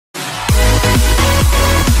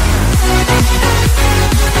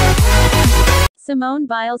Simone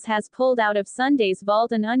Biles has pulled out of Sunday's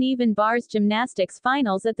vault and uneven bars gymnastics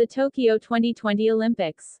finals at the Tokyo 2020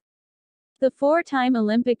 Olympics. The four-time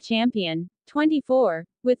Olympic champion, 24,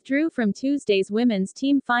 withdrew from Tuesday's women's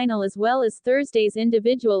team final as well as Thursday's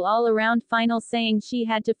individual all-around final, saying she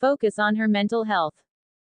had to focus on her mental health.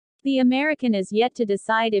 The American is yet to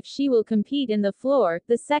decide if she will compete in the floor,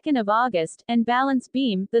 the 2nd of August, and balance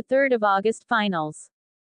beam, the 3rd of August finals.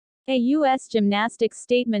 A U.S. gymnastics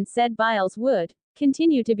statement said Biles would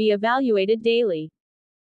continue to be evaluated daily.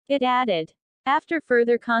 It added, after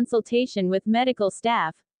further consultation with medical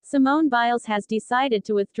staff, Simone Biles has decided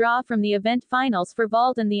to withdraw from the event finals for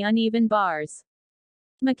vault and the uneven bars.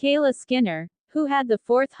 Michaela Skinner, who had the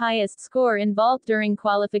 4th highest score in vault during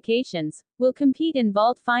qualifications, will compete in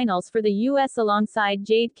vault finals for the U.S. alongside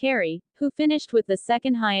Jade Carey, who finished with the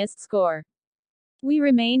 2nd highest score. We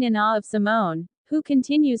remain in awe of Simone, who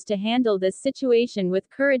continues to handle this situation with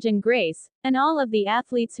courage and grace, and all of the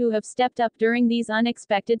athletes who have stepped up during these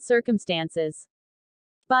unexpected circumstances.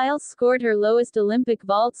 Biles scored her lowest Olympic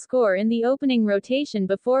vault score in the opening rotation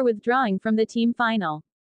before withdrawing from the team final.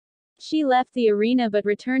 She left the arena but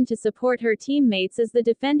returned to support her teammates as the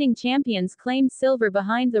defending champions claimed silver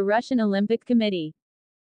behind the Russian Olympic Committee.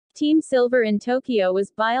 Team silver in Tokyo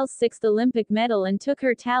was Biles' 6th Olympic medal and took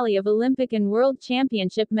her tally of Olympic and World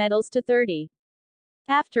Championship medals to 30.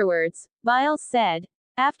 Afterwards, Biles said,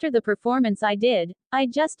 "After the performance I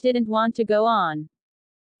just didn't want to go on.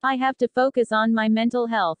 I have to focus on my mental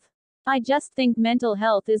health. I just think mental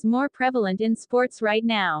health is more prevalent in sports right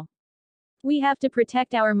now. We have to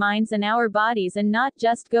protect our minds and our bodies and not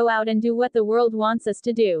just go out and do what the world wants us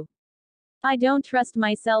to do. I don't trust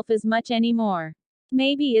myself as much anymore.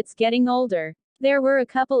 Maybe it's getting older. There were a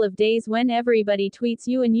couple of days when everybody tweets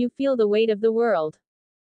you and you feel the weight of the world.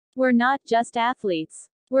 We're not just athletes.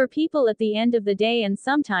 We're people at the end of the day, and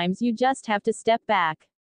sometimes you just have to step back.